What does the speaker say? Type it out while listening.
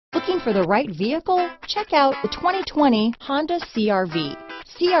Looking for the right vehicle? Check out the 2020 Honda CR-V.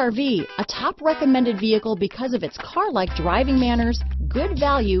 CR-V, a top recommended vehicle because of its car-like driving manners, good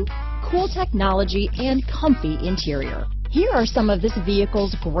value, cool technology, and comfy interior. Here are some of this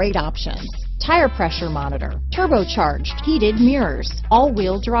vehicle's great options: tire pressure monitor, turbocharged, heated mirrors,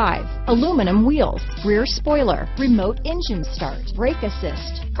 all-wheel drive, aluminum wheels, rear spoiler, remote engine start, brake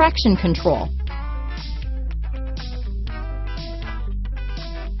assist, traction control.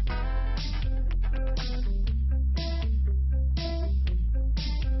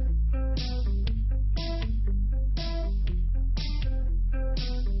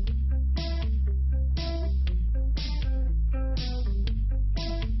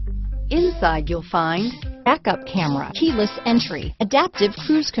 Inside you'll find Backup camera, keyless entry, adaptive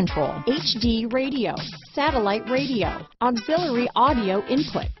cruise control, HD radio, satellite radio, auxiliary audio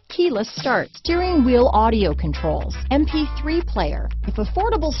input, keyless start, steering wheel audio controls, MP3 player. If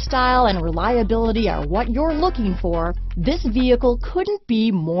affordable style and reliability are what you're looking for, this vehicle couldn't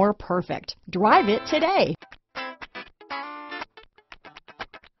be more perfect. Drive it today.